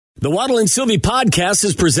The Waddle and Sylvie podcast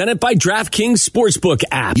is presented by DraftKings Sportsbook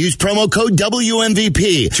app. Use promo code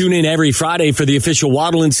WMVP. Tune in every Friday for the official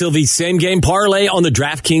Waddle and Sylvie same game parlay on the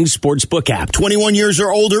DraftKings Sportsbook app. 21 years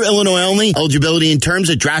or older, Illinois only. Eligibility and terms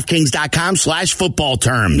at DraftKings.com/football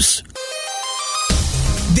terms.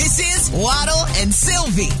 This is Waddle and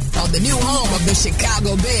Sylvie on the new home of the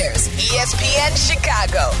Chicago Bears, ESPN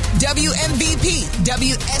Chicago, WMVP,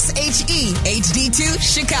 WSHE, HD2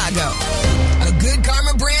 Chicago, a Good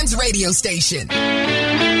Karma Brands radio station.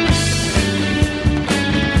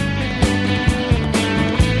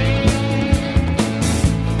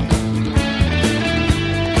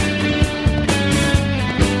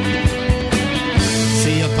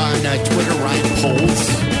 See up on Twitter, Ryan Poles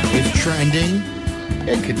is trending.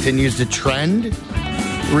 It continues to trend.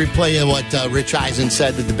 Replay what Rich Eisen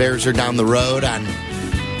said, that the Bears are down the road on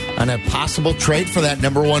a possible trade for that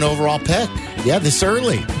number 1 overall pick. Yeah, this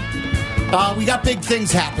early. We got big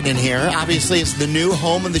things happening here. Obviously, it's the new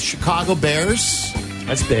home of the Chicago Bears.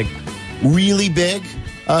 That's big. Really big.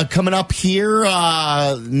 Coming up here,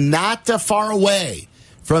 not far away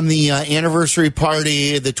from the anniversary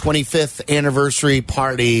party, the 25th anniversary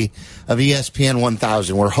party of ESPN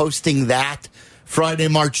 1000. We're hosting that Friday,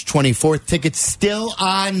 March 24th. Tickets still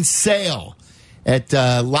on sale at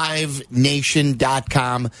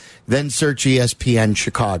livenation.com. Then search ESPN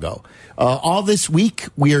Chicago. All this week,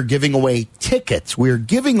 we are giving away tickets. We are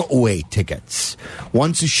giving away tickets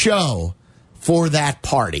once a show for that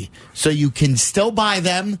party. So you can still buy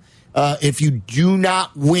them if you do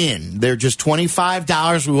not win. They're just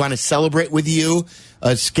 $25. We want to celebrate with you.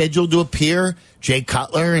 Scheduled to appear, Jay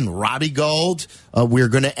Cutler and Robbie Gold. We're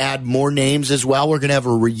going to add more names as well. We're going to have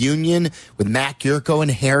a reunion with Matt Yurko and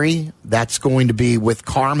Harry. That's going to be with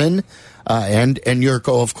Carmen and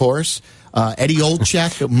Yurko, of course. Eddie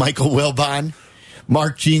Olczyk, Michael Wilbon,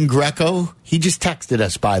 Mark Jean Greco. He just texted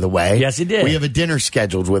us, by the way. Yes, he did. We have a dinner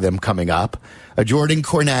scheduled with him coming up. Jordan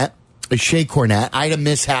Cornette, Shea Cornette. I had a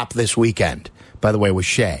mishap this weekend, by the way, with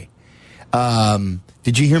Shea.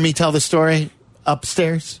 Did you hear me tell the story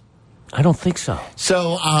upstairs? I don't think so.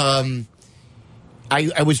 So I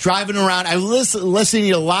was driving around. I was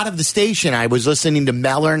listening to a lot of the station. I was listening to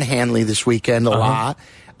Meller and Hanley this weekend a lot.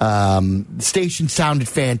 The station sounded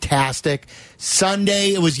fantastic.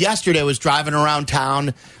 Sunday, it was yesterday, I was driving around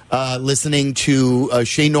town listening to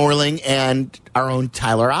Shea Norling and our own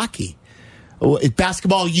Tyler Aki.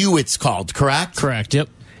 Basketball U, it's called, correct? Correct, yep.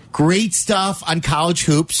 Great stuff on college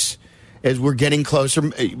hoops as we're getting closer.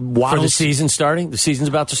 For the season starting? The season's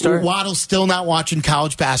about to start? Waddle's still not watching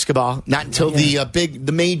college basketball. Not until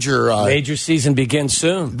the major... major season begins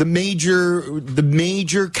soon. The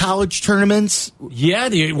major college tournaments. Yeah,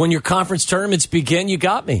 when your conference tournaments begin, you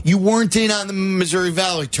got me. You weren't in on the Missouri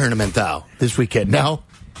Valley tournament, though, this weekend. No?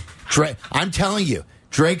 I'm telling you,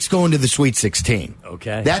 Drake's going to the Sweet 16.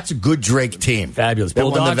 Okay. That's a good Drake team. Fabulous.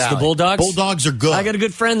 Bulldogs, the Bulldogs? Bulldogs are good. I got a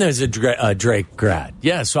good friend that's a Drake grad.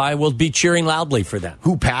 Yeah, so I will be cheering loudly for them.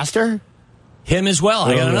 Who, Pastor? Him as well.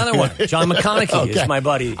 I got another one. John McConaughey is my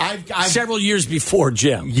buddy. I've several years before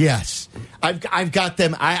Jim. Yes. I've got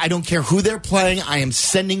them. I don't care who they're playing. I am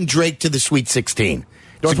sending Drake to the Sweet 16.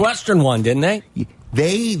 Northwestern won, didn't they?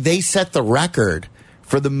 They set the record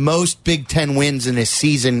for the most Big Ten wins in a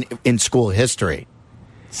season in school history.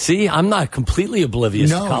 See, I'm not completely oblivious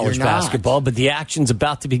to college basketball, but the action's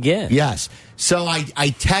about to begin. Yes. So I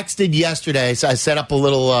texted yesterday. So I set up a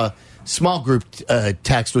little small group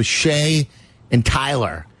text with Shea and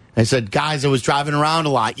Tyler. I said, guys, I was driving around a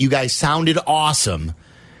lot. You guys sounded awesome.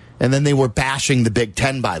 And then they were bashing the Big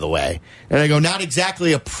Ten, by the way. And I go, not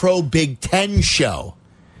exactly a pro Big Ten show.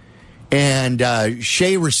 And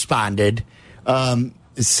Shea responded,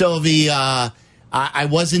 Sylvie, I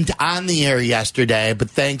wasn't on the air yesterday, but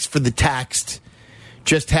thanks for the text.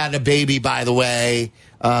 Just had a baby, by the way,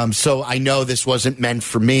 so I know this wasn't meant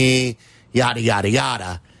for me, yada, yada,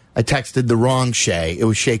 yada. I texted the wrong Shea. It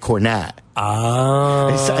was Shea Cornette. Oh.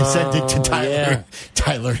 I sent it to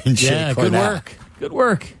Tyler and Shea Cornette. Good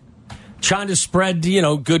work. Trying to spread,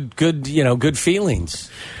 good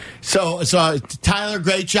feelings. So Tyler,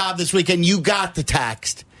 great job this weekend. You got the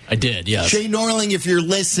text. I did, yes. Shea Norling, if you're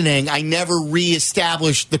listening, I never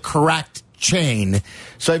reestablished the correct chain,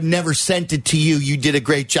 so I've never sent it to you. You did a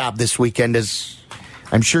great job this weekend, as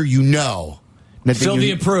I'm sure you know.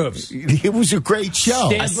 Sylvie approves. It was a great show.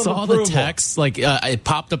 I saw the text, it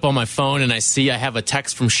popped up on my phone, and I have a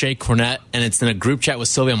text from Shea Cornette, and it's in a group chat with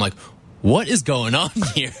Sylvie. I'm like, what is going on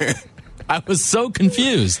here? I was so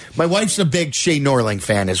confused. My wife's a big Shea Norling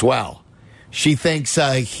fan as well. She thinks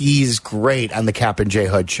he's great on the Cap and J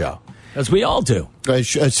Hood show. As we all do.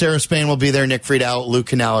 Sarah Spain will be there, Nick Friedel, Luke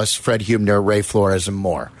Canellis, Fred Hubner, Ray Flores, and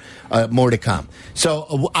more. More to come.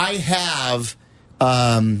 So I have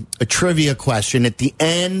a trivia question at the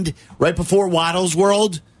end, right before Waddle's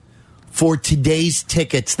World, for today's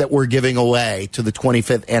tickets that we're giving away to the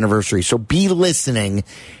 25th anniversary. So be listening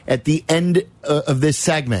at the end of this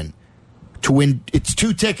segment to win. It's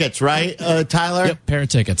 2 tickets, right, Tyler? Yep, pair of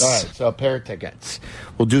tickets. All right, so a pair of tickets.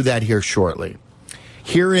 We'll do that here shortly.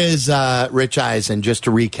 Here is Rich Eisen, just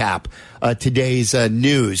to recap today's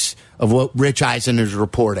news of what Rich Eisen is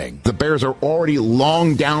reporting. The Bears are already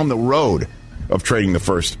long down the road of trading the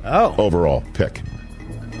first overall pick.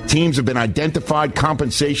 Teams have been identified.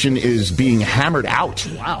 Compensation is being hammered out.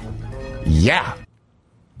 Wow. Yeah.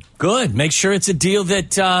 Good. Make sure it's a deal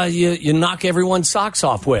that you knock everyone's socks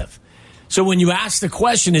off with. So when you ask the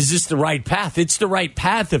question, is this the right path? It's the right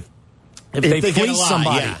path if they fleece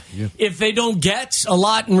somebody. Yeah. If they don't get a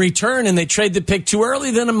lot in return and they trade the pick too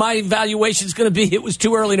early, then my evaluation is going to be it was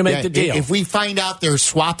too early to make the deal. If we find out they're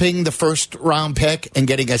swapping the first round pick and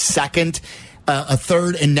getting a second, a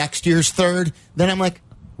third, and next year's third, then I'm like,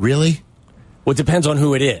 really? Well, it depends on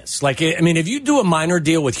who it is. Like, I mean, if you do a minor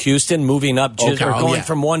deal with Houston, moving up or going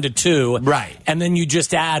from 1 to 2, right, and then you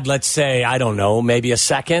just add, let's say, I don't know, maybe a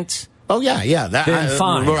second. Oh yeah, then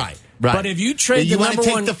fine, right. But if you trade you the want to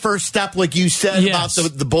take the first step, like you said about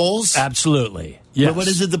the Bulls, absolutely. Yes. What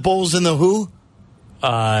is it? The Bulls and the who?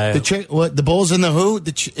 The Bulls and the who?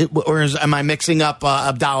 Am I mixing up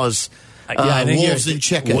Abdallah's? I think wolves and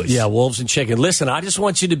chickens. Yeah, wolves and chicken. Listen, I just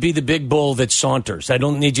want you to be the big bull that saunters. I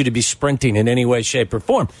don't need you to be sprinting in any way, shape, or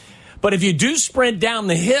form. But if you do sprint down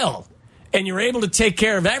the hill and you're able to take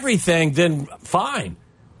care of everything, then fine.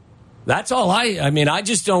 That's all I mean, I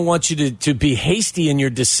just don't want you to be hasty in your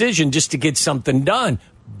decision just to get something done.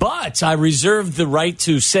 But I reserve the right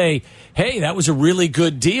to say, hey, that was a really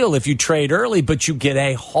good deal if you trade early, but you get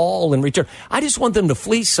a haul in return. I just want them to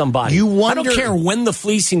fleece somebody. I don't care when the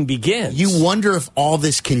fleecing begins. You wonder if all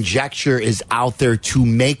this conjecture is out there to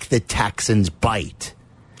make the Texans bite.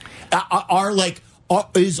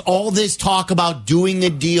 Is all this talk about doing a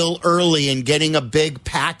deal early and getting a big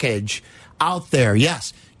package out there?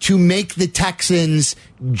 Yes. To make the Texans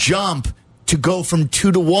jump to go from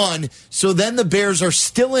 2 to 1. So then the Bears are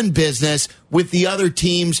still in business with the other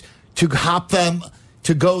teams to hop them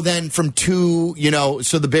to go then from 2,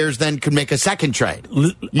 so the Bears then could make a second trade.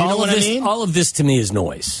 You know what I mean? All of this to me is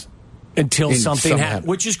noise until something happens,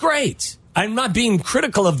 which is great. I'm not being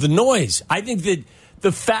critical of the noise. I think that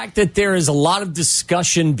the fact that there is a lot of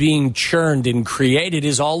discussion being churned and created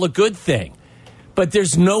is all a good thing. But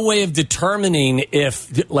there's no way of determining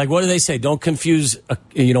if, like, what do they say? Don't confuse,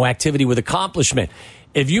 activity with accomplishment.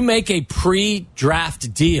 If you make a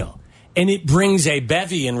pre-draft deal and it brings a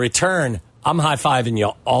bevy in return, I'm high-fiving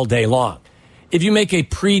you all day long. If you make a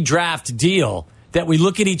pre-draft deal that we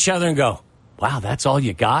look at each other and go, wow, that's all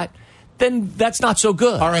you got, then that's not so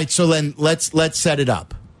good. All right, so then let's set it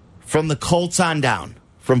up. From the Colts on down,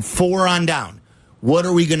 from 4 on down, what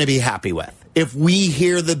are we going to be happy with? If we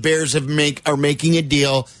hear the Bears are making a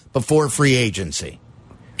deal before free agency,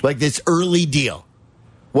 like this early deal,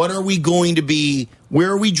 what are we going to be?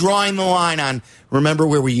 Where are we drawing the line on? Remember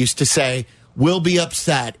where we used to say we'll be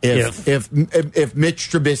upset if Mitch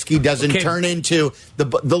Trubisky doesn't turn into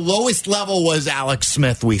the lowest level was Alex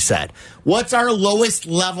Smith. We said, what's our lowest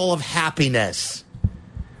level of happiness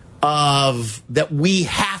of that we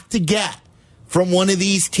have to get from one of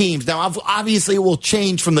these teams? Now, obviously, it will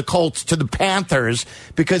change from the Colts to the Panthers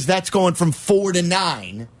because that's going from 4 to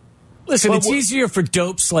 9. Listen, it's easier for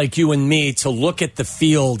dopes like you and me to look at the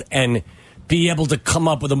field and be able to come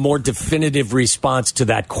up with a more definitive response to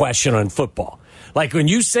that question on football. Like when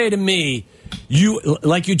you say to me,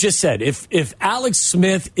 like you just said, if Alex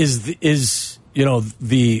Smith is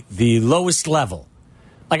the lowest level,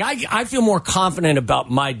 like I feel more confident about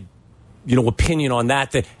my opinion on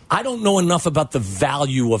that I don't know enough about the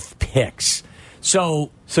value of picks.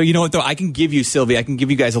 So you know what, though? I can give you, Sylvie, I can give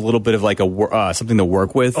you guys a little bit of like something to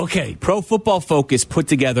work with. Okay. Pro Football Focus put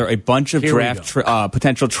together a bunch of draft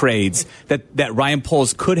potential trades that Ryan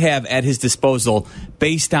Poles could have at his disposal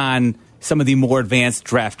based on some of the more advanced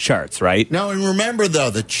draft charts, right? No, and remember, though,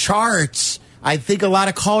 the charts, I think a lot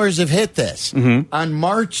of callers have hit this. Mm-hmm. On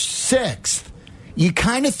March 6th, you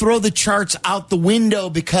kind of throw the charts out the window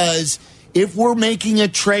because if we're making a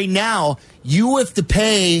trade now, you have to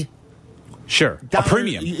pay... Sure, a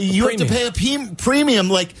premium. You have to pay a premium.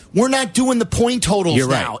 Like, we're not doing the point totals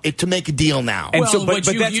now to make a deal now. And but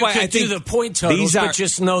that's why I think do the point totals, but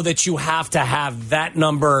just know that you have to have that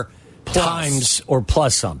number times or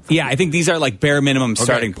plus something. Yeah, I think these are like bare minimum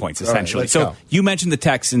starting points, essentially. Right, so you mentioned the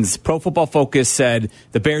Texans. Pro Football Focus said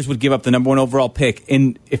the Bears would give up the number 1 overall pick.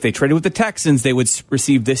 And if they traded with the Texans, they would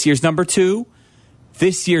receive this year's number 2,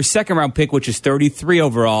 this year's second-round pick, which is 33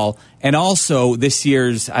 overall, and also this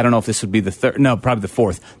year's, I don't know if this would be the third, no, probably the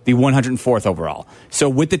 4th, the 104th overall. So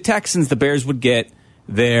with the Texans, the Bears would get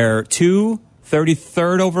their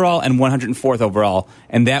 33rd overall and 104th overall,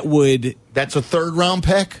 and that's a third-round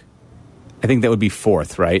pick? I think that would be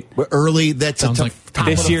 4th, right? Early, that's Sounds like top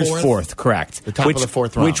this of the year's fourth? 4th, correct. The top of the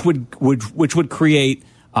 4th round. Which would create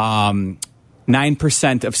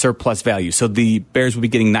 9% of surplus value. So the Bears would be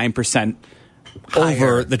getting 9%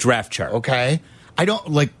 over the draft chart. Okay. I don't,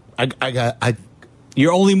 like,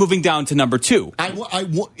 You're only moving down to number 2.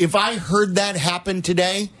 if I heard that happen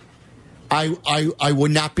today, I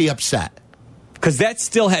would not be upset. Because that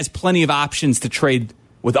still has plenty of options to trade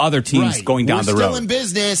with other teams going down the road. We're still in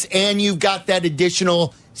business, and you've got that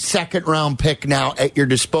additional second-round pick now at your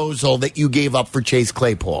disposal that you gave up for Chase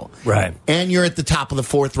Claypool. Right. And you're at the top of the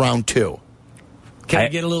 4th round, too. Can I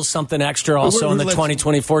get a little something extra also in the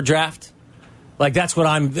 2024 draft? Like, that's what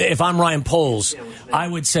if I'm Ryan Poles, I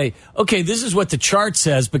would say, okay, this is what the chart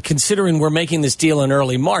says, but considering we're making this deal in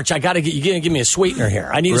early March, you got to give me a sweetener here.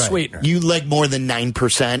 I need a sweetener. You like more than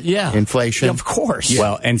 9% inflation? Yeah, of course. Yeah.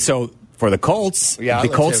 Well, and so for the Colts,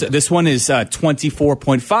 this one is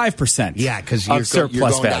 24.5%. Yeah, because of surplus you're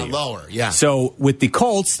going value. down lower. Yeah. So with the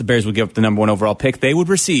Colts, the Bears would give up the number 1 overall pick. They would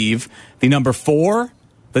receive the number 4,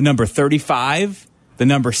 the number 35, the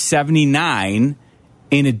number 79,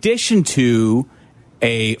 in addition to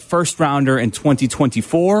a first rounder in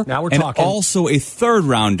 2024. Now we're and talking. Also a third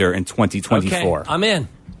rounder in 2024. Okay, I'm in.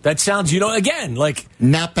 That sounds, again, like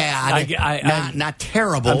not bad, not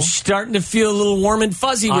terrible. I'm starting to feel a little warm and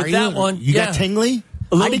fuzzy with that one. You got tingly?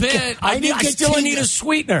 A little bit. I still need a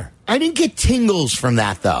sweetener. I didn't get tingles from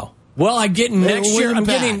that, though. Well, I'm getting next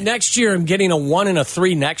year. I'm getting a 1 and a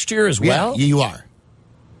 3 next year as well. Yeah, you are.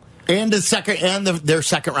 And their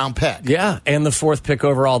second round pick. Yeah, and the 4th pick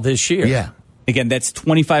overall this year. Yeah. Again, that's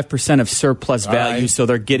 25% of surplus value, so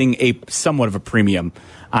they're getting somewhat of a premium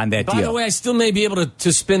on that deal. By the way, I still may be able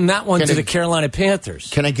to spin that one to the Carolina Panthers.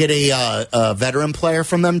 Can I get a veteran player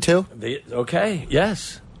from them, too? Okay,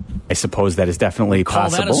 yes. I suppose that is definitely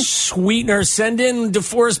possible. Call that a sweetener. Send in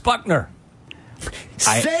DeForest Buckner.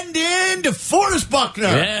 Send in DeForest Buckner.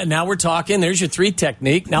 Yeah, now we're talking. There's your 3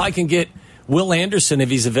 technique. Now I can get Will Anderson if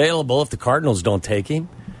he's available, if the Cardinals don't take him.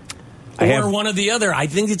 Or one of the other. I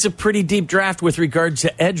think it's a pretty deep draft with regard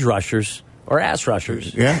to edge rushers or ass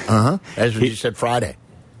rushers. Yeah, as you said Friday.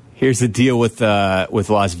 Here's the deal with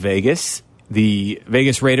Las Vegas. The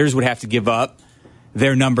Vegas Raiders would have to give up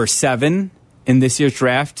their number 7 in this year's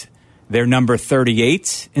draft, their number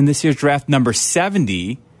 38 in this year's draft, number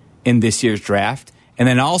 70 in this year's draft, and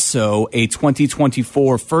then also a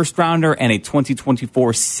 2024 first rounder and a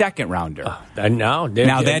 2024 second rounder. Now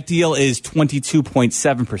that deal is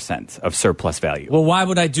 22.7% of surplus value. Well, why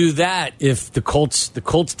would I do that if the Colts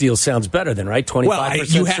deal sounds better than, right? 25%. Well,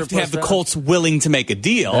 you have to have the Colts willing to make a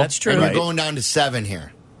deal. That's true. And you're going down to 7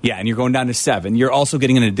 here. Yeah, and you're going down to 7. You're also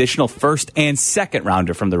getting an additional first and second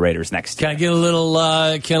rounder from the Raiders next year. Can I get a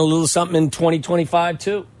little something in 2025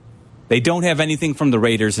 too? They don't have anything from the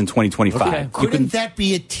Raiders in 2025. Okay. Couldn't that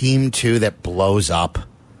be a team, too, that blows up?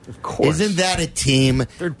 Of course. Isn't that a team?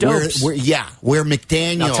 They're dopes. Where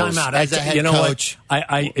McDaniels as a head coach.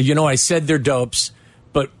 I said they're dopes,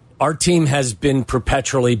 but our team has been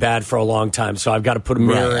perpetually bad for a long time, so I've got to put a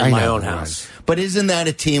mirror in my own house. Right. But isn't that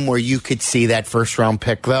a team where you could see that first-round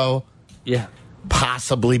pick, though? Yeah.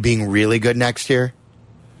 Possibly being really good next year?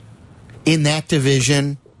 In that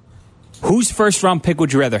division? Whose first-round pick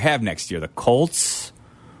would you rather have next year, the Colts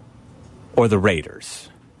or the Raiders?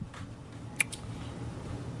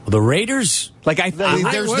 The Raiders? There's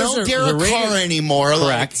no Derek Carr anymore.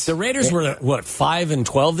 Correct. The Raiders were,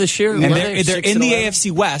 5-12 this year? And they're in the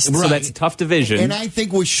AFC West, so that's a tough division. And I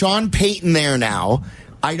think with Sean Payton there now,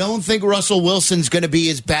 I don't think Russell Wilson's going to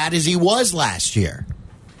be as bad as he was last year.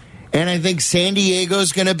 And I think San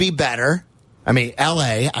Diego's going to be better. I mean,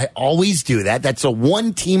 L.A., I always do that. That's the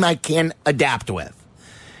one team I can adapt with.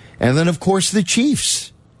 And then, of course, the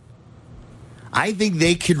Chiefs. I think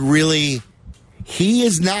they could really... He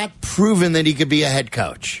has not proven that he could be a head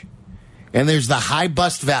coach. And there's the high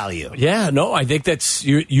bust value. Yeah, no, I think that's...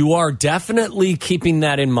 You are definitely keeping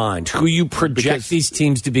that in mind. Who you project these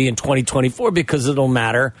teams to be in 2024, because it'll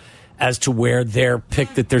matter as to where their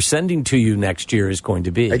pick that they're sending to you next year is going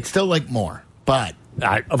to be. I'd still like more, but...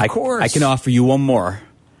 Of course. I can offer you one more.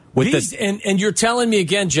 And you're telling me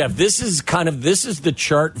again, Jeff, this is the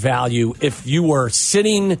chart value if you were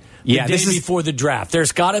sitting the day before the draft.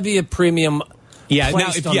 There's got to be a premium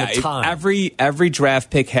placed on the time. Every draft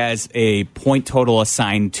pick has a point total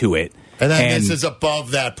assigned to it. And then this is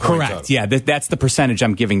above that point correct. total. Yeah, that's the percentage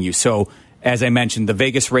I'm giving you. So, as I mentioned, the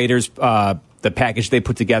Vegas Raiders, the package they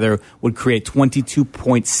put together would create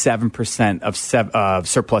 22.7% of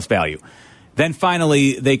surplus value. Then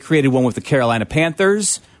finally, they created one with the Carolina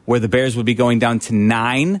Panthers, where the Bears would be going down to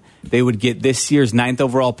 9. They would get this year's 9th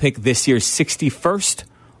overall pick, this year's 61st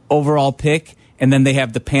overall pick, and then they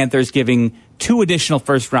have the Panthers giving 2 additional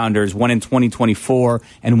first-rounders, one in 2024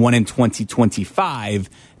 and one in 2025.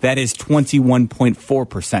 That is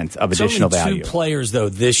 21.4% of additional value. 2 players, though,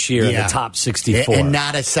 this year in the top 64. And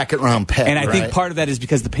not a second-round pick. And I think part of that is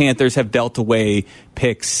because the Panthers have dealt away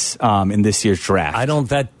picks in this year's draft.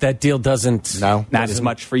 That deal doesn't... Not as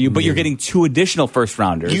much for you, but you're getting 2 additional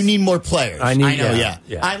first-rounders. You need more players. I know. Yeah.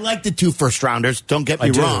 I like the 2 first-rounders. Don't get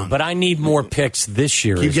me wrong. But I need more picks this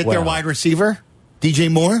year Can you get their wide receiver?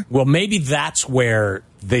 DJ Moore? Well, maybe that's where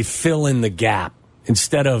they fill in the gap.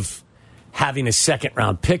 Instead of having a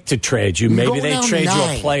second-round pick to trade you, maybe they trade you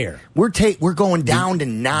a player. We're going down to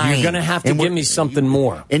 9. You're going to have to give me something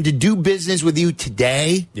more. And to do business with you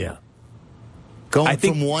today, going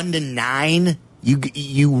from 1 to 9, you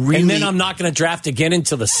really... And then I'm not going to draft again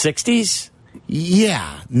until the 60s?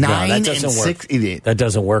 Yeah, 9 that doesn't and work. 6. That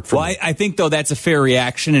doesn't work for me. I think, though, that's a fair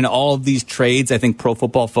reaction. In all of these trades, I think Pro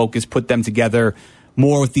Football Focus put them together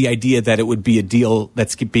more with the idea that it would be a deal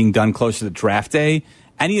that's being done closer to draft day.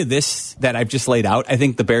 Any of this that I've just laid out, I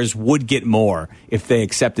think the Bears would get more if they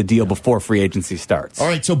accept a deal before free agency starts. All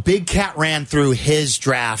right, so Big Cat ran through his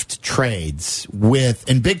draft trades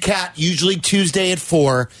and Big Cat, usually Tuesday at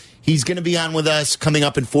 4, he's going to be on with us coming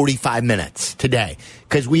up in 45 minutes today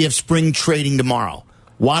because we have spring trading tomorrow.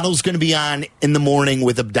 Waddle's going to be on in the morning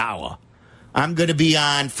with Abdallah. I'm going to be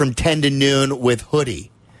on from 10 to noon with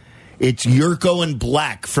Hoodie. It's Yurko and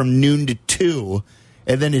Black from noon to 2.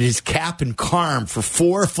 And then it is Cap and Carm for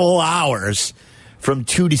 4 full hours from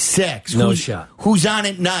 2 to 6. Who's on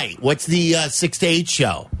at night? What's the 6 to 8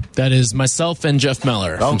 show? That is myself and Jeff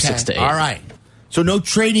Meller from 6 to 8. All right. So no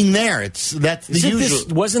trading there. That's the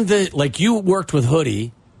usual. Wasn't you worked with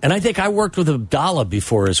Hoodie, and I think I worked with Abdallah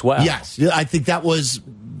before as well. Yes. I think that was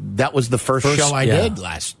the first show I did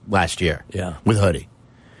last year. Yeah. With Hoodie.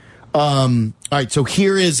 All right, so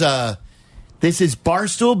here is this is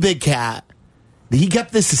Barstool Big Cat. He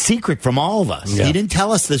kept this a secret from all of us. Yeah. He didn't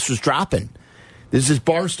tell us this was dropping. This is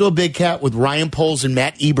Barstool Big Cat with Ryan Poles and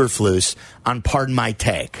Matt Eberflus on Pardon My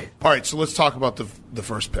Take. All right, so let's talk about the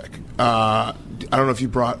first pick. I don't know if you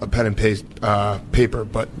brought a pen and paper,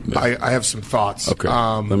 but I have some thoughts. Okay,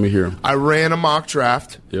 let me hear them. I ran a mock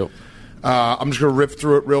draft. Yep. I'm just going to rip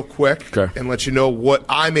through it real quick and let you know what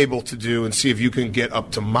I'm able to do and see if you can get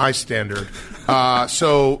up to my standard.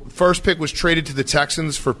 So first pick was traded to the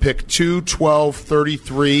Texans for pick 2, 12,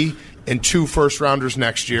 33, and 2 first-rounders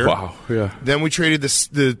next year. Wow, yeah. Then we traded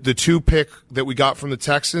the 2 pick that we got from the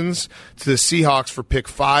Texans to the Seahawks for pick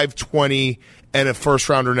 5, 20, and a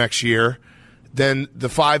first-rounder next year. Then the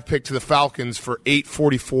 5 pick to the Falcons for 8,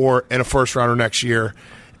 44, and a first-rounder next year.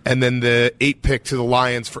 And then the 8 pick to the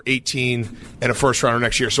Lions for 18 and a first-rounder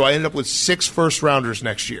next year. So I ended up with 6 first-rounders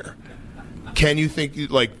next year. Can you think,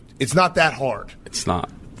 it's not that hard? It's not.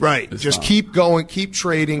 Right. It's just not. keep going, keep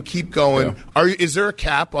trading, keep going. Yeah. Is there a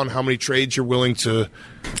cap on how many trades you're willing to?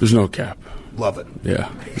 There's no cap. Love it.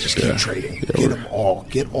 Yeah. Just keep trading. Get them all.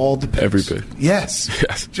 Get all the picks. Every pick. Yes.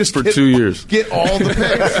 Just for 2 years. Get all the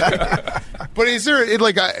picks. But is there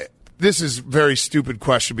this is a very stupid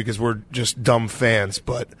question because we're just dumb fans,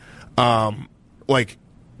 but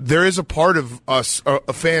there is a part of us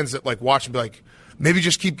fans that watch and be like, maybe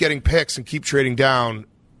just keep getting picks and keep trading down.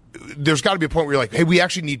 There's got to be a point where you're like, hey, we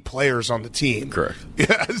actually need players on the team. Correct.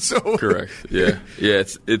 Yeah. So correct. Yeah. Yeah.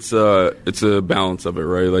 It's a balance of it,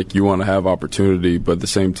 right? Like you want to have opportunity, but at the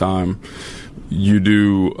same time, you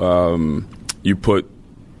do you put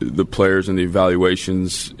the players and the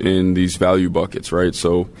evaluations in these value buckets, right?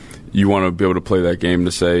 So you want to be able to play that game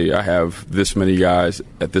to say, I have this many guys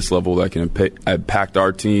at this level that can impact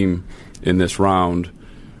our team in this round.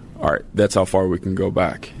 All right, that's how far we can go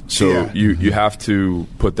back. So you have to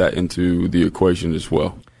put that into the equation as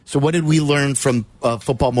well. So what did we learn from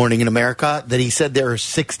Football Morning in America? That he said there are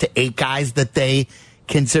 6 to 8 guys that they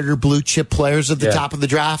consider blue chip players at the top of the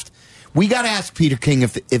draft. We got to ask Peter King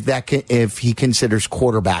if he considers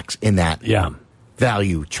quarterbacks in that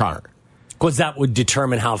value chart. Because that would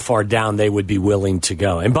determine how far down they would be willing to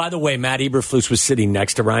go. And by the way, Matt Eberflus was sitting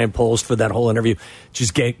next to Ryan Poles for that whole interview,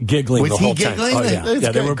 just giggling the whole time. Was he giggling? Oh,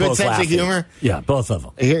 yeah. They were good both sense laughing. of humor. Yeah, both of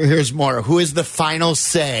them. Here's more. Who is the final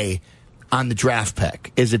say on the draft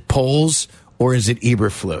pick? Is it Poles or is it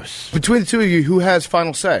Eberflus? Between the two of you, who has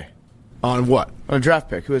final say? On what? On a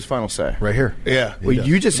draft pick, who has final say? Right here. Yeah. Well,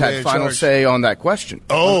 you just had final say on that question.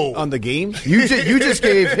 Oh. On the games? You just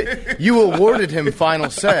you awarded him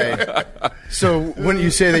final say. So wouldn't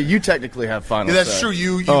you say that you technically have final say? That's true.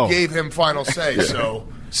 You gave him final say, so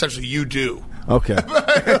essentially you do. Okay.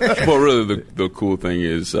 Well, really, the cool thing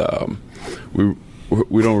is we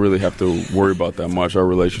don't really have to worry about that much. Our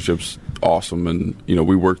relationship's awesome, and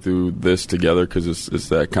we work through this together because it's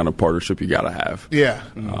that kind of partnership you got to have. Yeah.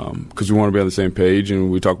 Because we want to be on the same page,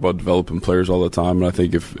 and we talk about developing players all the time. And I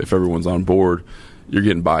think if everyone's on board, you're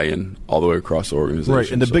getting buy-in all the way across the organization.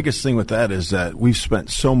 Right, and the biggest thing with that is that we've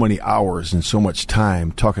spent so many hours and so much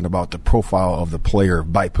time talking about the profile of the player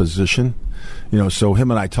by position. So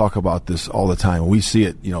him and I talk about this all the time. We see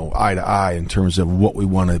it, eye to eye in terms of what we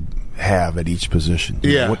want to have at each position.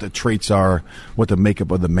 What the traits are, what the makeup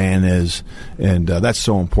of the man is, and that's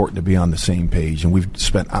so important to be on the same page. And we've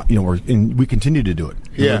spent, we continue to do it.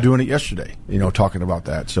 Yeah. We're doing it yesterday, talking about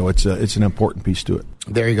that. So it's an important piece to it.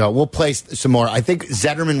 There you go. We'll play some more. I think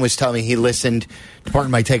Zetterman was telling me he listened to Pardon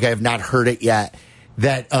My Take. I have not heard it yet.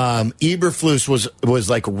 That Eberflus was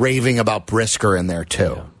like raving about Brisker in there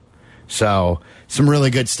too. Yeah. So some really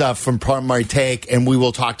good stuff from Pardon My Take, and we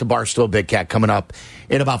will talk to Barstool Big Cat coming up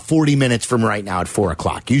in about 40 minutes from right now at 4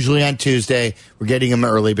 o'clock. Usually on Tuesday, we're getting him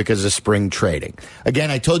early because of spring trading.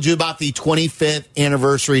 Again, I told you about the 25th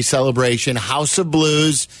anniversary celebration, House of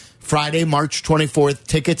Blues, Friday, March 24th.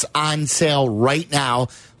 Tickets on sale right now,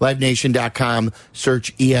 livenation.com.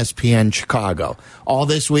 Search ESPN Chicago. All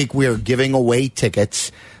this week, we are giving away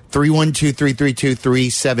tickets.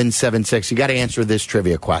 312-332-3776. You got to answer this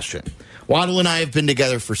trivia question. Waddle and I have been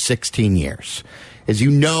together for 16 years. As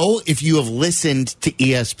you know, if you have listened to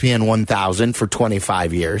ESPN 1000 for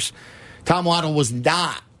 25 years, Tom Waddle was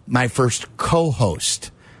not my first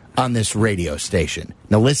co-host on this radio station.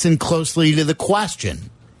 Now listen closely to the question.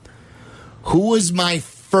 Who was the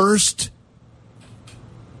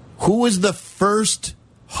first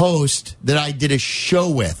host that I did a show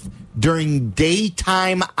with during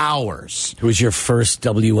daytime hours? Who was your first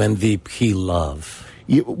WMVP love?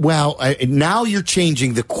 Now you're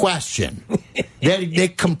changing the question.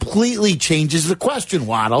 That completely changes the question,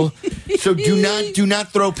 Waddle. So do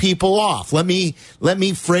not throw people off. Let me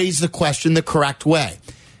phrase the question the correct way.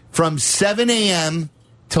 From 7 a.m.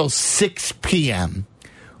 till 6 p.m.,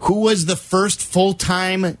 who was the first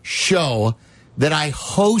full-time show that I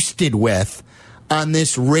hosted with on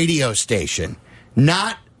this radio station?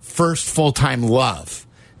 Not first full-time love.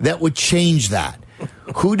 That would change that.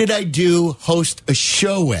 Who did I host a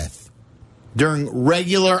show with during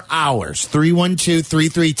regular hours?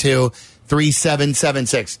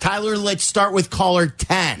 312-332-3776. Tyler, let's start with caller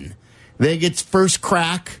 10. They gets first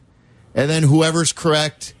crack, and then whoever's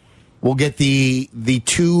correct will get the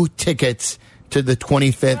 2 tickets to the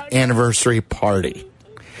 25th anniversary party.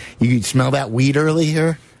 You smell that weed early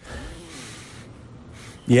here?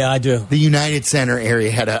 Yeah, I do. The United Center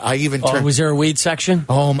area had was there a weed section?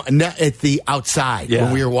 At the outside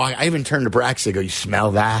when we were walking. I even turned to Braxton and go, you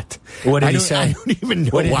smell that? What did he say? I don't even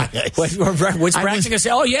know why. What's Braxton going to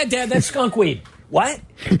say? Oh, yeah, Dad, that's skunk weed. What?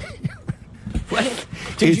 What?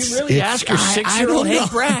 Did you really ask your 6-year-old, hey,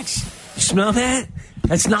 Brax, you smell that?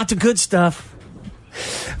 That's not the good stuff.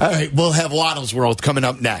 All right, we'll have Waddle's World coming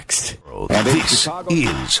up next. And this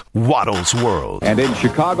is Waddle's World. And in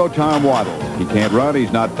Chicago, Tom Waddle. He can't run,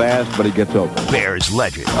 he's not fast, but he gets open. Bears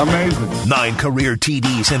legend. Amazing. 9 career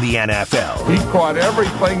TDs in the NFL. He caught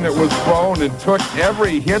everything that was thrown and took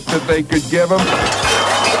every hit that they could give him.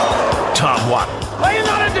 Tom Waddle. Are you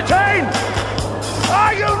not entertained?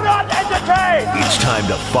 Are you not entertained? It's time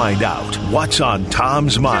to find out what's on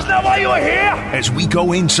Tom's mind. Isn't that why you were here? As we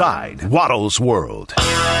go inside Waddle's World.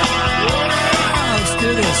 Let's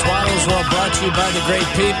do this. Waddle's World brought to you by the great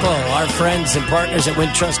people, our friends and partners at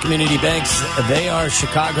Wintrust Community Banks. They are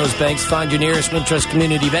Chicago's banks. Find your nearest Wintrust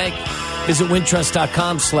Community Bank. Visit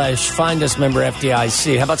wintrust.com/find us, member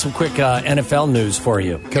FDIC. How about some quick NFL news for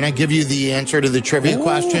you? Can I give you the answer to the trivia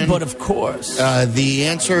question? But of course. The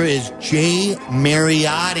answer is Jay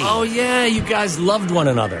Mariotti. Oh, yeah, you guys loved one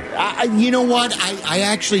another. You know what? I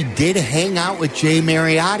actually did hang out with Jay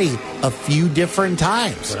Mariotti a few different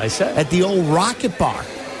times. That's what I said. At the old Rocket Bar.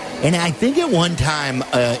 And I think at one time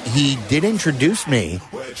he did introduce me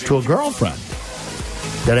to a girlfriend.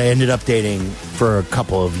 that I ended up dating for a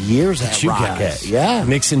couple of years at Rocket. Guys. Yeah.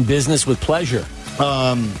 Mixing business with pleasure.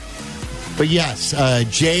 But yes,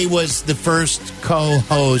 Jay was the first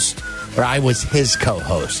co-host, or I was his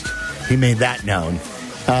co-host. He made that known.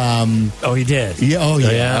 He did?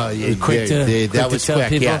 Yeah, Quick to tell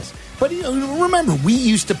people? Yes. But remember, we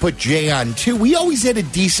used to put Jay on, too. We always had a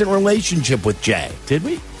decent relationship with Jay. Did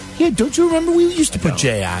we? Yeah, don't you remember we used to put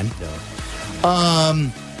Jay on?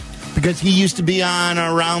 No. Because he used to be on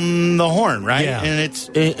Around the Horn, right? Yeah. And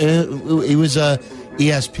he was a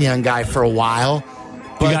ESPN guy for a while.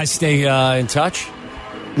 You guys stay in touch?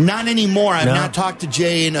 Not anymore. I've not talked to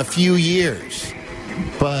Jay in a few years.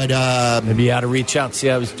 But maybe you ought to reach out and see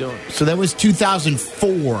how he's doing. So that was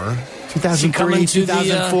 2004. 2003,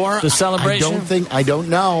 2004. The celebration? I don't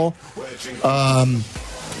know. And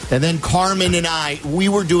then Carmen and I, we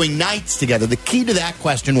were doing nights together. The key to that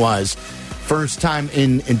question was first time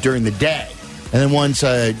in during the day. And then once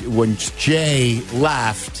when Jay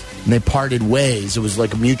left and they parted ways, it was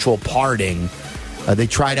like a mutual parting. They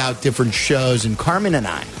tried out different shows, and Carmen and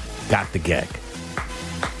I got the gig.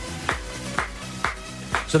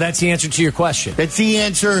 So that's the answer to your question. That's the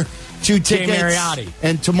answer to tickets. Jay Mariotti.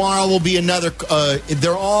 And tomorrow will be another.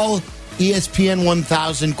 They're all ESPN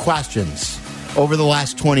 1000 questions over the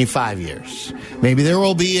last 25 years. Maybe there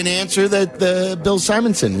will be an answer that Bill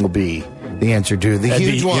Simonson will be the answer to.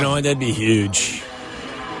 Huge one. You know what? That'd be huge.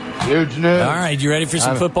 Huge news. All right, you ready for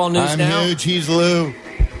some football news now? I'm huge. He's Lou.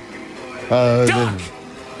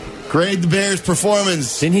 Grade the Bears'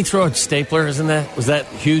 performance. Didn't he throw a stapler? Was that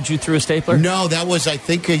huge? You threw a stapler? No, that was, I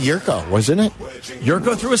think, a Yurko, wasn't it?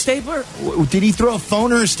 Yurko threw a stapler? Did he throw a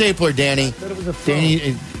phone or a stapler, Danny? I thought it was a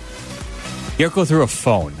phone. Yurko threw a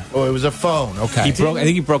phone. Oh, it was a phone. Okay. I think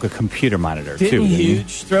he broke a computer monitor, too. Didn't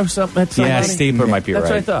Huge throw something at somebody? Yeah, stapler might be That's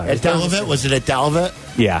right. what I thought. At Delavet? Was it at Delavet?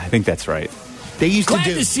 Yeah, I think that's right. They used Glad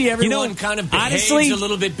to to see everyone kind of behaves honestly, a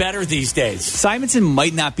little bit better these days. Simonson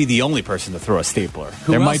might not be the only person to throw a stapler.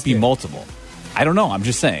 Who there else might be did? multiple. I don't know. I'm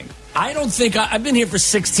just saying. I don't think I've been here for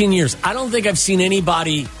 16 years. I don't think I've seen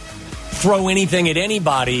anybody throw anything at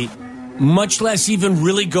anybody, much less even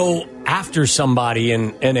really go after somebody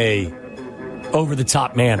in a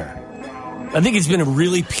over-the-top manner. I think it's been a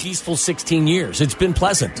really peaceful 16 years. It's been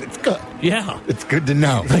pleasant. It's good. Yeah. It's good to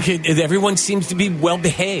know. Like everyone seems to be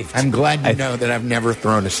well-behaved. I'm glad you know that I've never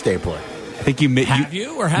thrown a stapler. I think Have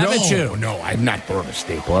you or haven't you? No, I've not thrown a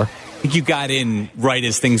stapler. I think you got in right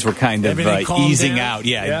as things were kind of easing out.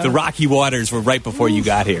 Yeah, the rocky waters were right before you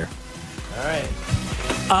got here. All right.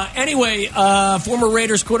 Anyway, former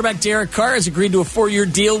Raiders quarterback Derek Carr has agreed to a 4-year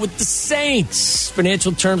deal with the Saints.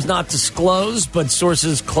 Financial terms not disclosed, but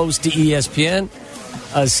sources close to ESPN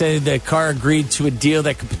say that Carr agreed to a deal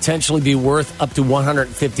that could potentially be worth up to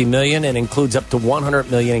 $150 million and includes up to $100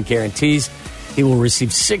 million in guarantees. He will receive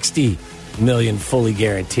 $60 million fully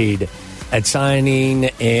guaranteed at signing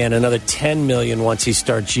and another $10 million once he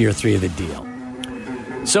starts year 3 of the deal.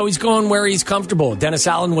 So he's going where he's comfortable. Dennis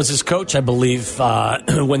Allen was his coach, I believe,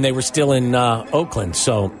 when they were still in Oakland.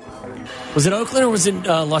 So was it Oakland or was it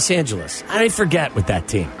Los Angeles? I forget with that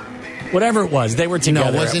team. Whatever it was, they were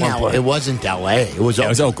together. No, it wasn't L.A. It wasn't L.A. It was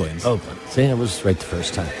Oakland. Oakland. See, it was right the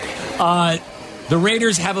first time. The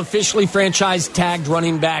Raiders have officially franchise tagged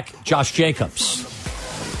running back Josh Jacobs.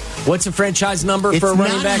 What's the franchise number for a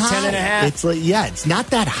running back? 10.5? It's it's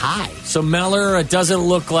not that high. So, Meller, it doesn't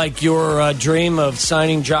look like your dream of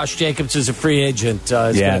signing Josh Jacobs as a free agent is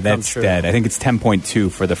going to come true. Dead. I think it's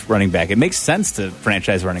 10.2 for the running back. It makes sense to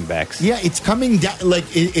franchise running backs. Yeah, it's coming down. Like,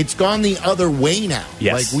 it's gone the other way now.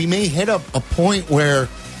 Yes. Like, we may hit a point where,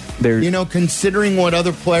 considering what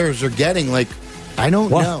other players are getting, like, I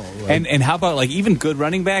don't know. Like, and how about, like, even good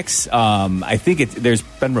running backs? I think there's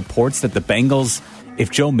been reports that the Bengals, if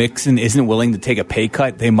Joe Mixon isn't willing to take a pay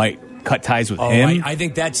cut, they might cut ties with him. I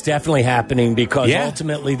think that's definitely happening because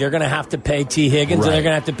ultimately they're going to have to pay T. Higgins and they're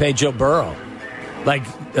going to have to pay Joe Burrow. Like,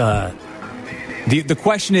 the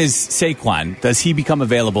question is, Saquon, does he become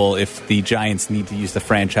available if the Giants need to use the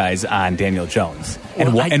franchise on Daniel Jones?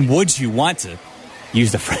 And would you want to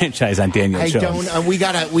use the franchise on Daniel Jones? We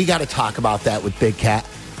gotta talk about that with Big Cat.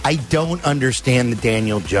 I don't understand the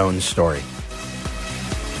Daniel Jones story.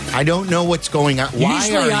 I don't know what's going on.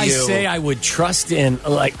 Usually I say I would trust in,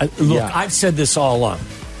 I've said this all along.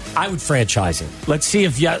 I would franchise him. Let's see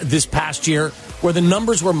if this past year, where the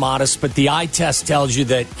numbers were modest, but the eye test tells you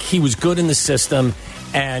that he was good in the system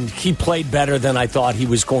and he played better than I thought he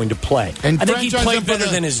was going to play. And I think he played better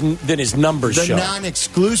than his numbers show. The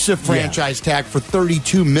non-exclusive franchise tag for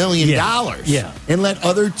 $32 million. Yeah. And let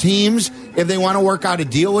other teams if they want to work out a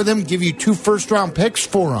deal with him, give you 2 first-round picks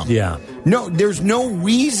for him. Yeah. No, there's no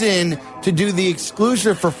reason to do the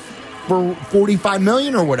exclusive for $45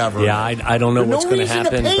 million or whatever. Yeah, I don't know what's going to happen.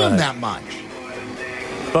 No reason to pay him that much.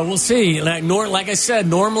 But we'll see. Like I said,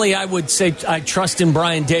 normally I would say I trust in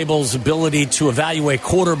Brian Daboll's ability to evaluate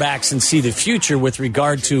quarterbacks and see the future with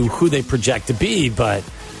regard to who they project to be, but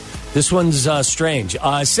this one's strange.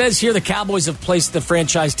 It says here the Cowboys have placed the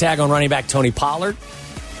franchise tag on running back Tony Pollard.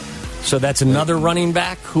 So that's another running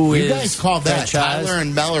back who is. You guys called that. franchised. Tyler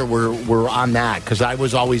and Meller were on that because I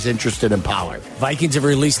was always interested in Pollard. Vikings have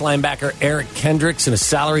released linebacker Eric Kendricks in a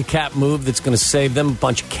salary cap move that's going to save them a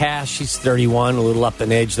bunch of cash. He's 31, a little up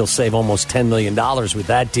in age. They'll save almost $10 million with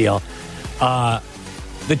that deal.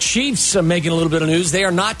 The Chiefs are making a little bit of news. They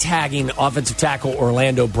are not tagging offensive tackle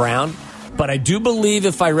Orlando Brown. But I do believe,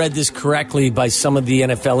 if I read this correctly by some of the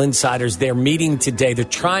NFL insiders, they're meeting today. They're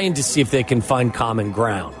trying to see if they can find common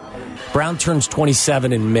ground. Brown turns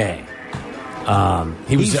 27 in May.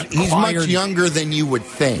 He's much younger than you would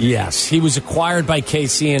think. Yes, he was acquired by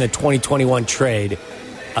KC in a 2021 trade.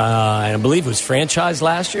 And I believe it was franchised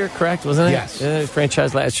last year, correct? Wasn't it? Yes.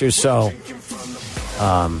 Franchised last year. So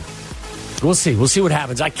we'll see. We'll see what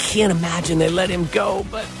happens. I can't imagine they let him go,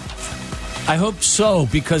 but I hope so,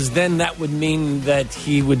 because then that would mean that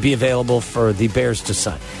he would be available for the Bears to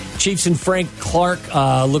sign. Chiefs and Frank Clark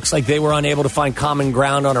looks like they were unable to find common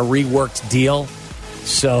ground on a reworked deal.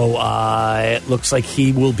 So it looks like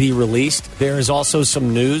he will be released. There is also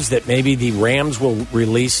some news that maybe the Rams will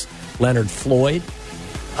release Leonard Floyd.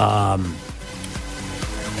 Allen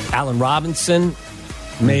Robinson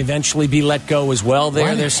may eventually be let go as well.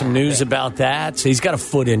 There's some news about that. So he's got a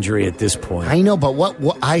foot injury at this point. I know, but what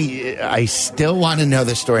I still want to know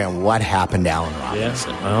the story on what happened to Allen Robinson. Yes,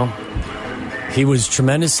 well, he was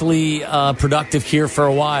tremendously productive here for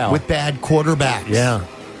a while. With bad quarterbacks. Yeah.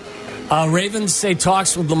 Ravens say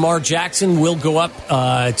talks with Lamar Jackson will go up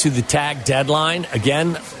to the tag deadline.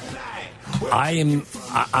 Again,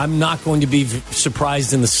 I'm not going to be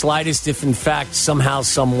surprised in the slightest if, in fact, somehow,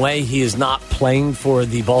 some way, he is not playing for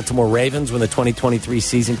the Baltimore Ravens when the 2023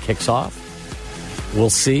 season kicks off. We'll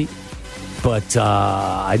see. But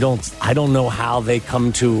I don't know how they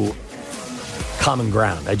come to common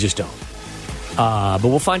ground. I just don't. But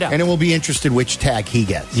we'll find out. And it will be interested which tag he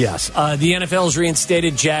gets. Yes. The NFL has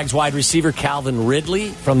reinstated Jags wide receiver Calvin Ridley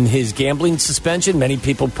from his gambling suspension. Many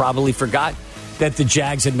people probably forgot that the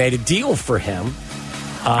Jags had made a deal for him.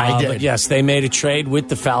 I did. But yes, they made a trade with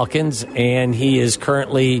the Falcons, and he is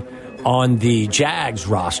currently on the Jags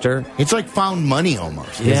roster. It's like found money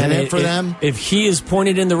almost, isn't it, for them? If he is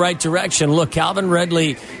pointed in the right direction, look, Calvin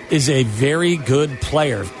Ridley is a very good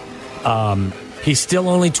player. He's still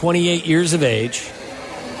only 28 years of age.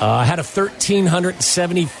 Had a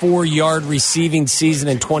 1,374-yard receiving season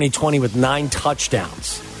in 2020 with 9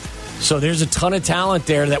 touchdowns. So there's a ton of talent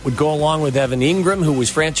there that would go along with Evan Ingram, who was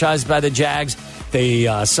franchised by the Jags. They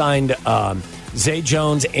signed Zay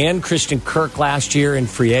Jones and Christian Kirk last year in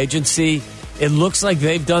free agency. It looks like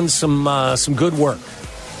they've done some good work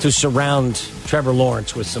to surround Trevor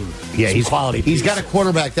Lawrence with some quality pieces. He's got a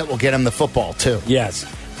quarterback that will get him the football, too. Yes.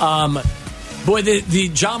 Boy, the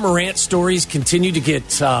John Morant stories continue to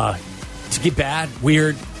get bad,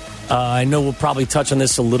 weird. I know we'll probably touch on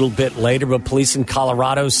this a little bit later, but police in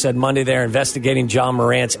Colorado said Monday they're investigating John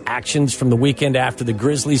Morant's actions from the weekend after the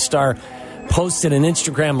Grizzlies star posted an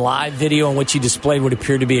Instagram live video in which he displayed what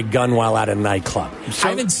appeared to be a gun while at a nightclub. I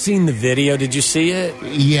haven't seen the video. Did you see it?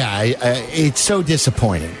 Yeah, it's so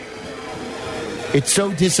disappointing. It's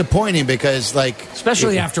so disappointing because,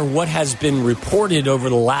 especially after what has been reported over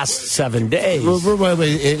the last 7 days.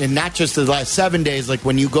 And not just the last 7 days. Like,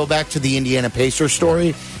 when you go back to the Indiana Pacers story,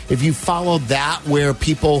 if you followed that, where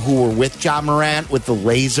people who were with John Morant with the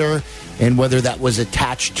laser and whether that was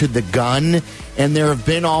attached to the gun, and there have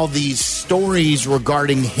been all these stories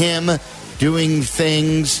regarding him doing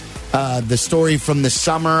things. The story from the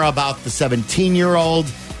summer about the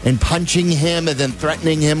 17-year-old and punching him and then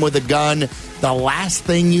threatening him with a gun. The last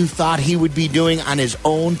thing you thought he would be doing on his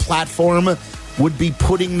own platform would be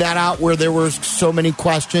putting that out where there were so many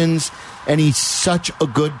questions. And he's such a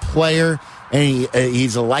good player, and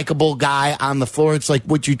he's a likable guy on the floor. It's like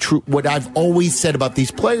what I've always said about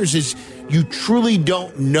these players is you truly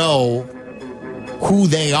don't know who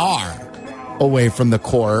they are away from the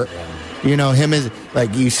court. You know, him is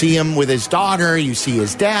like, you see him with his daughter, you see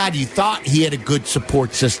his dad, you thought he had a good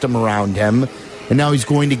support system around him, and now he's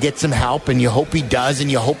going to get some help, and you hope he does,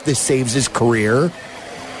 and you hope this saves his career.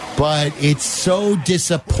 But it's so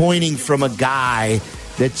disappointing from a guy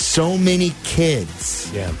that so many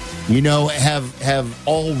kids, have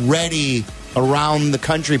already around the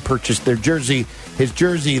country purchased their jersey. His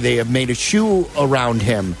jersey, they have made a shoe around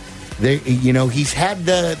him. He's had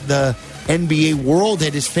the NBA world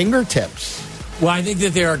at his fingertips. Well, I think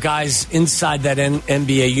that there are guys inside that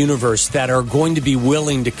NBA universe that are going to be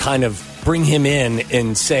willing to kind of bring him in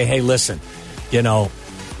and say, hey, listen,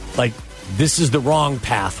 this is the wrong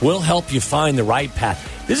path. We'll help you find the right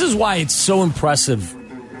path. This is why it's so impressive.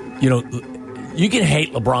 You can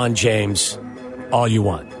hate LeBron James all you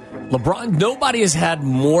want. Nobody has had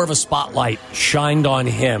more of a spotlight shined on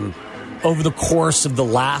him over the course of the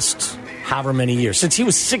last however many years. Since he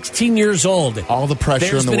was 16 years old. All the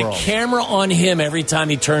pressure in the world. There's been a camera on him every time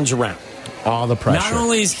he turns around. All the pressure. Not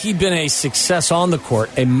only has he been a success on the court,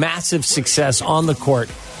 a massive success on the court,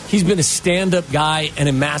 he's been a stand-up guy and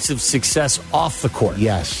a massive success off the court.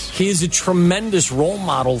 Yes. He is a tremendous role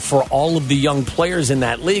model for all of the young players in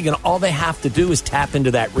that league, and all they have to do is tap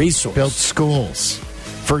into that resource. Build schools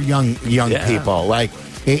for young people.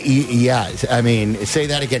 I mean, say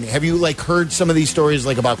that again. Have you heard some of these stories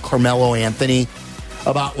about Carmelo Anthony,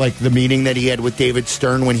 about the meeting that he had with David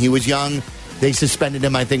Stern when he was young? They suspended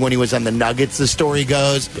him, I think, when he was on the Nuggets, the story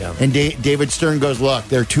goes. Yeah. And David Stern goes, look,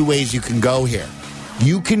 there are two ways you can go here.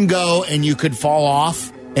 You can go and you could fall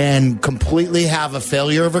off and completely have a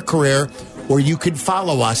failure of a career, or you could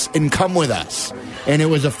follow us and come with us. And it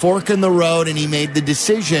was a fork in the road, and he made the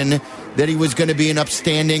decision that he was going to be an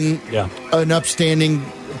upstanding player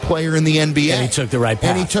in the NBA. And he took the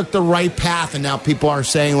right path. And now people are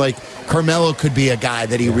saying, Carmelo could be a guy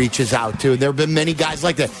that he reaches out to. There have been many guys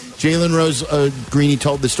like that. Jalen Rose Greeny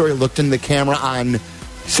told the story, looked in the camera on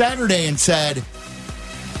Saturday and said,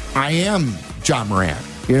 I am John Moran,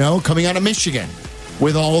 coming out of Michigan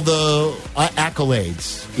with all the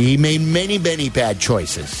accolades. He made many, many bad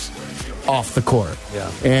choices off the court.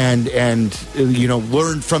 Yeah. And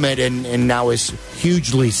learned from it and now is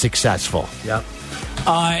hugely successful. Yeah.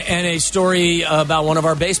 And a story about one of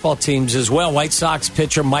our baseball teams as well. White Sox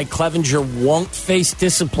pitcher Mike Clevinger won't face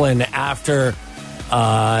discipline after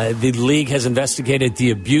the league has investigated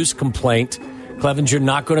the abuse complaint. Clevinger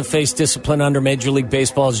not going to face discipline under Major League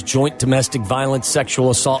Baseball's joint domestic violence, sexual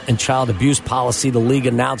assault, and child abuse policy, the league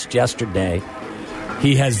announced yesterday.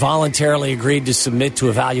 He has voluntarily agreed to submit to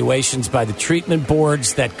evaluations by the treatment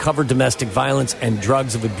boards that cover domestic violence and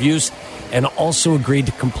drugs of abuse, and also agreed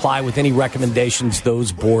to comply with any recommendations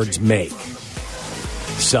those boards make.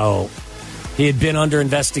 So he had been under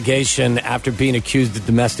investigation after being accused of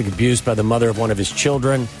domestic abuse by the mother of one of his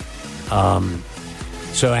children.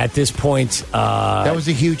 So at this point... that was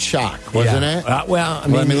a huge shock, wasn't it?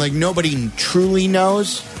 Nobody truly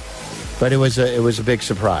knows, but it was a big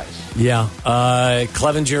surprise. Yeah.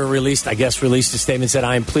 Clevinger released a statement, said,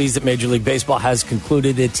 I am pleased that Major League Baseball has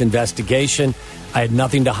concluded its investigation. I had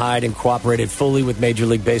nothing to hide and cooperated fully with Major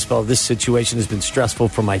League Baseball. This situation has been stressful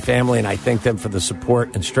for my family, and I thank them for the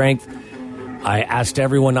support and strength. I asked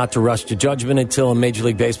everyone not to rush to judgment until Major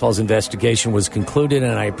League Baseball's investigation was concluded,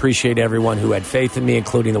 and I appreciate everyone who had faith in me,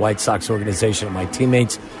 including the White Sox organization and my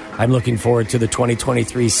teammates. I'm looking forward to the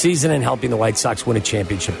 2023 season and helping the White Sox win a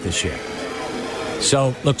championship this year.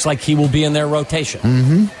 So, looks like he will be in their rotation.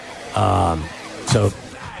 Mm-hmm. So,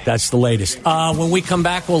 that's the latest. When we come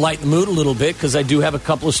back, we'll lighten the mood a little bit because I do have a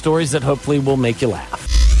couple of stories that hopefully will make you laugh.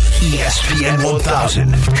 ESPN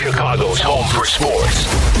 1000, Chicago's home for sports.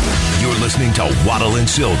 You're listening to Waddle and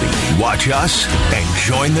Sylvie. Watch us and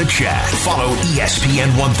join the chat. Follow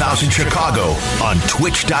ESPN 1000 Chicago on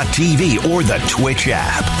twitch.tv or the Twitch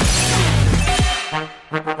app.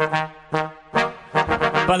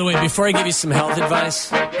 By the way, before I give you some health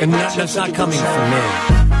advice, and that's not coming from me,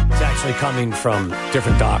 it's actually coming from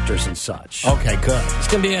different doctors and such. Okay, good. It's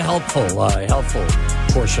going to be a helpful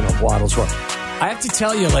portion of Waddle's work. I have to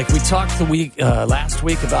tell you, we talked last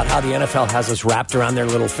week about how the NFL has us wrapped around their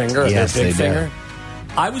little finger, their big finger.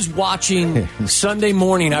 I was watching Sunday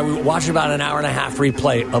morning. I was watching about an hour and a half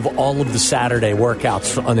replay of all of the Saturday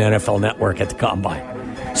workouts on the NFL Network at the Combine.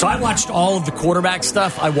 So I watched all of the quarterback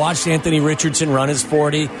stuff. I watched Anthony Richardson run his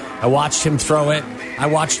 40. I watched him throw it. I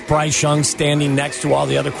watched Bryce Young standing next to all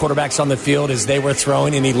the other quarterbacks on the field as they were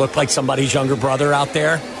throwing, and he looked like somebody's younger brother out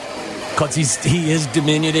there because he is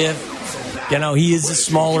diminutive. He is a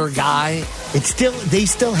smaller guy. They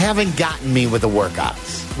still haven't gotten me with the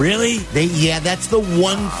workouts. Really? That's the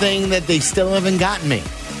one thing that they still haven't gotten me.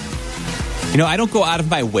 I don't go out of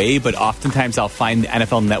my way, but oftentimes I'll find the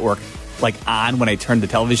NFL Network on when I turn the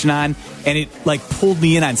television on, and it pulled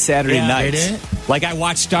me in on Saturday nights. I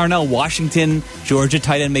watched Darnell Washington, Georgia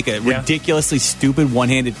tight end, make a ridiculously stupid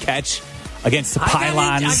one-handed catch against the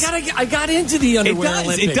pylons. I got into the underwear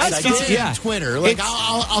Olympics. It does. On Twitter.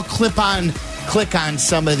 I'll clip on click on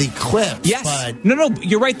some of the clips. Yes. But No,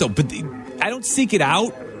 you're right, though. But I don't seek it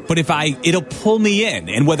out. But it'll pull me in.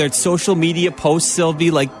 And whether it's social media posts,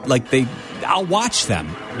 Sylvie, I'll watch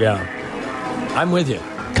them. Yeah. I'm with you.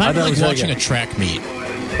 Kind of like watching a track meet.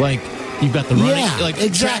 Like, you've got the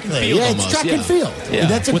running, track and field almost. It's track and field. Yeah.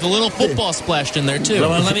 With a little football splashed in there, too.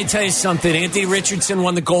 Well, let me tell you something. Anthony Richardson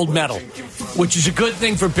won the gold medal, which is a good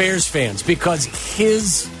thing for Bears fans because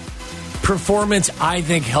his performance, I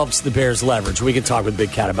think, helps the Bears leverage. We can talk with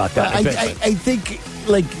Big Cat about that. I think,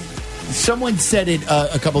 someone said it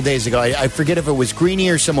a couple days ago. I forget if it was Greeny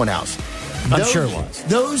or someone else. I'm sure it was.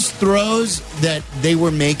 Those throws that they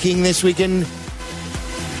were making this weekend,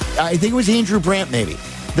 I think it was Andrew Brandt maybe.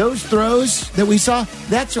 Those throws that we saw,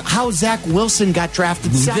 that's how Zach Wilson got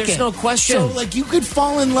drafted second. There's no question. So, you could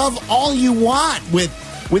fall in love all you want with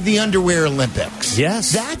the Underwear Olympics.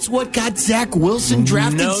 Yes. That's what got Zach Wilson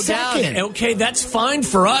drafted second. Doubt. Okay, that's fine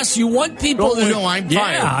for us. You want people to... No, I'm fine.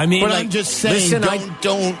 Yeah, I mean... But I'm just saying,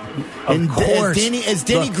 don't... Of course. As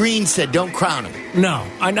Denny Green said, don't crown him. No,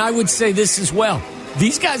 and I would say this as well.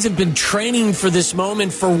 These guys have been training for this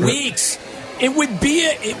moment for weeks. It would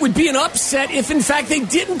be an upset if, in fact, they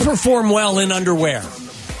didn't perform well in underwear.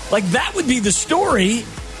 That would be the story.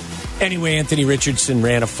 Anyway, Anthony Richardson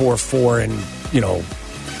ran a 4.4 and,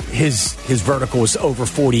 his vertical was over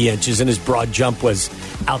 40 inches and his broad jump was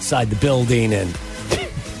outside the building and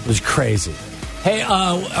it was crazy. Hey,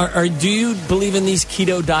 do you believe in these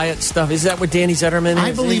keto diet stuff? Is that what Danny Zetterman is?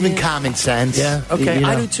 I believe in common sense. Yeah, okay,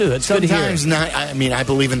 I do too. It's good to hear. Sometimes not. I mean, I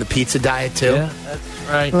believe in the pizza diet too. Yeah,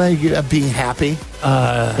 that's right. Being happy.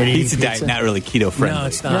 Pizza diet, not really keto friendly. No,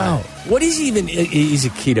 it's not. No. What is is a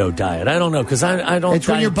keto diet? I don't know because I don't. It's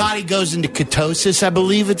when your body goes into ketosis, I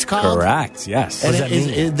believe it's called. Correct. Yes. And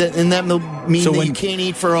that mean that you can't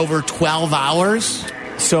eat for over 12 hours?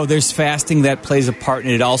 So there's fasting that plays a part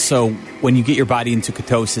in it. Also, when you get your body into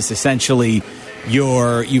ketosis, essentially,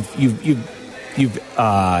 you've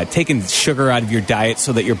taken sugar out of your diet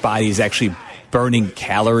so that your body is actually burning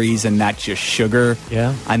calories and not just sugar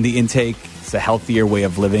on the intake. It's a healthier way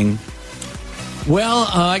of living. Well,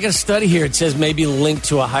 I got a study here. It says maybe linked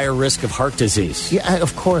to a higher risk of heart disease. Yeah,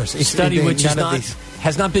 of course. A study which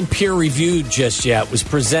has not been peer-reviewed just yet was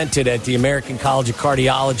presented at the American College of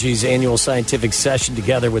Cardiology's annual scientific session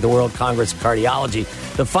together with the World Congress of Cardiology.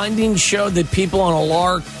 The findings showed that people on a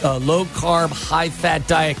low-carb, high-fat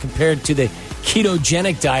diet compared to the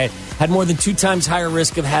ketogenic diet had more than 2 times higher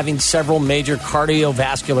risk of having several major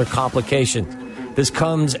cardiovascular complications. This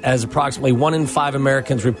comes as approximately 1 in 5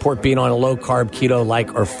 Americans report being on a low-carb,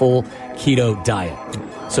 keto-like, or full keto diet.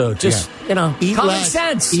 So just, eat common less,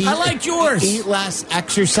 sense. I like yours. Eat less,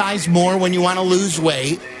 exercise more when you want to lose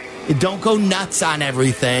weight. Don't go nuts on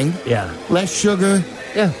everything. Yeah. Less sugar.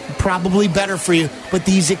 Yeah. Probably better for you. But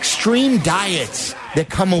these extreme diets that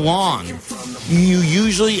come along, you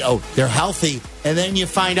usually, they're healthy. And then you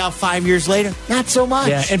find out 5 years later, not so much.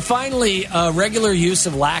 Yeah, and finally, regular use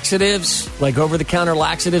of laxatives, like over-the-counter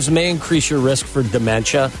laxatives, may increase your risk for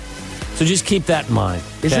dementia. So just keep that in mind.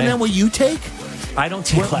 Okay? Isn't that what you take? I don't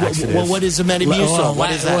take laxatives. Well, what is a Metamucil? What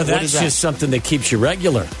is that? Well, that's just something that keeps you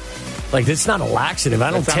regular. It's not a laxative. I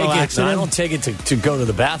don't take it to go to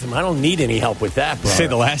the bathroom. I don't need any help with that, bro. Say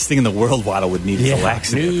the last thing in the world Waddle would need is a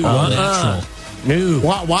laxative. Natural. No.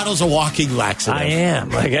 Waddle's a walking laxative. I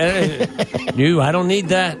am. I don't need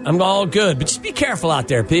that. I'm all good. But just be careful out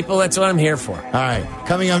there, people. That's what I'm here for. All right.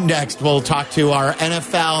 Coming up next, we'll talk to our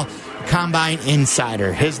NFL Combine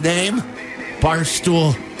Insider. His name,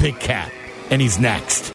 Barstool Big Cat. And he's next.